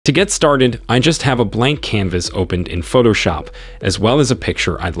To get started, I just have a blank canvas opened in Photoshop, as well as a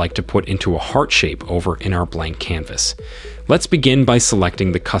picture I'd like to put into a heart shape over in our blank canvas. Let's begin by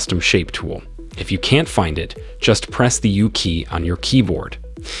selecting the Custom Shape tool. If you can't find it, just press the U key on your keyboard.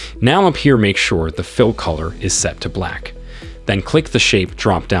 Now up here, make sure the fill color is set to black. Then click the Shape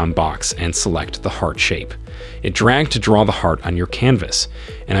drop-down box and select the heart shape. Drag to draw the heart on your canvas,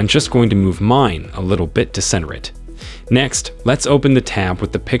 and I'm just going to move mine a little bit to center it. Next, let's open the tab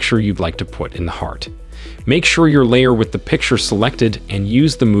with the picture you'd like to put in the heart. Make sure your layer with the picture selected and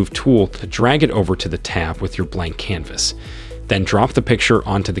use the Move tool to drag it over to the tab with your blank canvas. Then drop the picture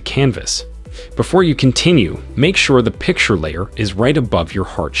onto the canvas. Before you continue, make sure the picture layer is right above your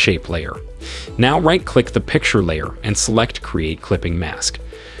heart shape layer. Now right-click the picture layer and select Create Clipping Mask.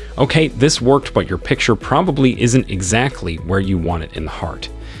 Okay, this worked, but your picture probably isn't exactly where you want it in the heart.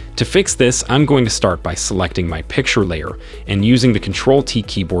 To fix this, I'm going to start by selecting my picture layer and using the Ctrl-T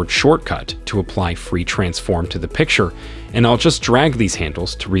keyboard shortcut to apply Free Transform to the picture, and I'll just drag these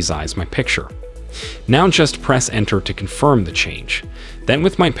handles to resize my picture. Now just press Enter to confirm the change. Then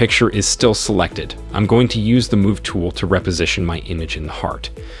with my picture is still selected, I'm going to use the Move tool to reposition my image in the heart.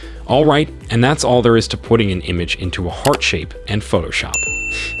 Alright, and that's all there is to putting an image into a heart shape in Photoshop.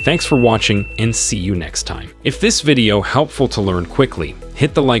 Thanks for watching, and see you next time. If this video helpful to learn quickly,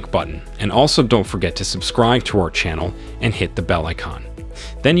 hit the like button, and also don't forget to subscribe to our channel and hit the bell icon.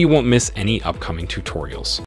 Then you won't miss any upcoming tutorials.